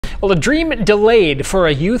Well, a dream delayed for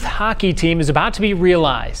a youth hockey team is about to be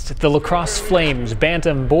realized. The Crosse Flames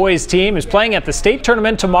bantam boys team is playing at the state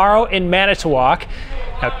tournament tomorrow in Manitowoc.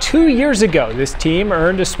 Now, 2 years ago, this team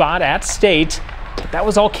earned a spot at state, but that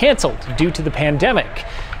was all canceled due to the pandemic.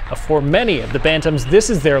 For many of the bantams,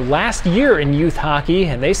 this is their last year in youth hockey,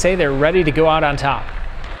 and they say they're ready to go out on top.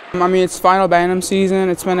 I mean, it's final bantam season.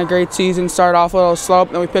 It's been a great season. Started off a little slow,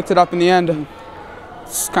 then we picked it up in the end.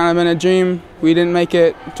 It's kind of been a dream. We didn't make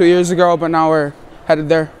it 2 years ago, but now we're headed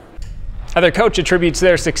there. Their coach attributes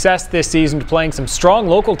their success this season to playing some strong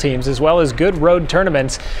local teams as well as good road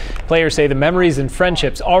tournaments. Players say the memories and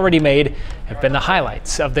friendships already made have been the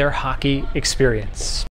highlights of their hockey experience.